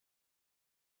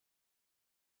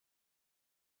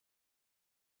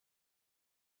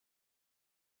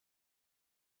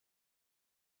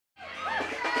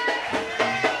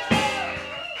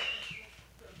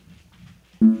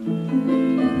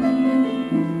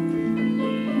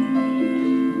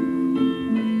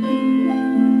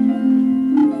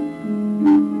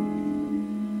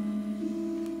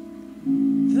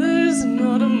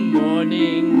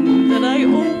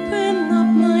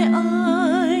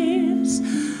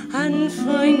and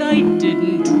find I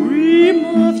didn't dream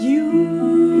of you.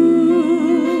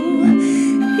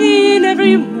 In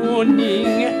every morning,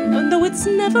 and though it's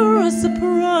never a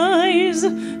surprise,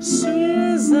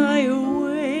 soon as I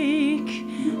awake,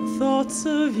 thoughts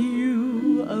of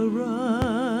you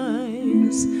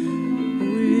arise.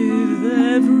 With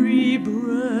every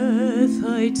breath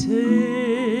I take,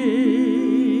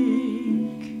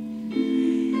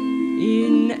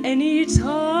 in any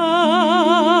time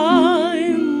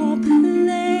or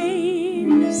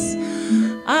place,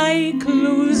 I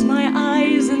close my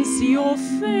eyes and see your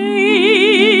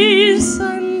face,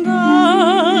 and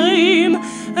I'm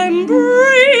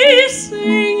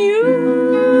embracing you.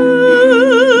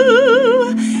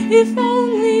 If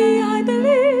only I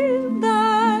believed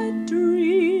that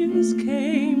dreams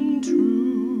came true.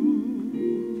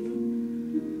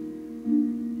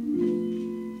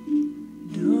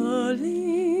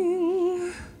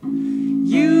 Darling,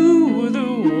 you were the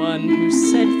one who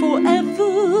said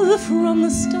forever from the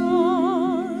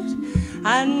start,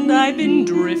 and I've been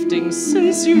drifting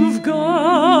since you've gone,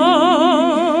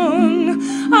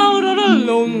 out on a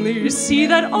lonely sea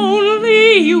that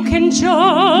only you can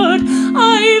chart.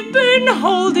 I've been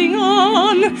holding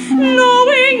on,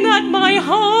 knowing that my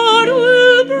heart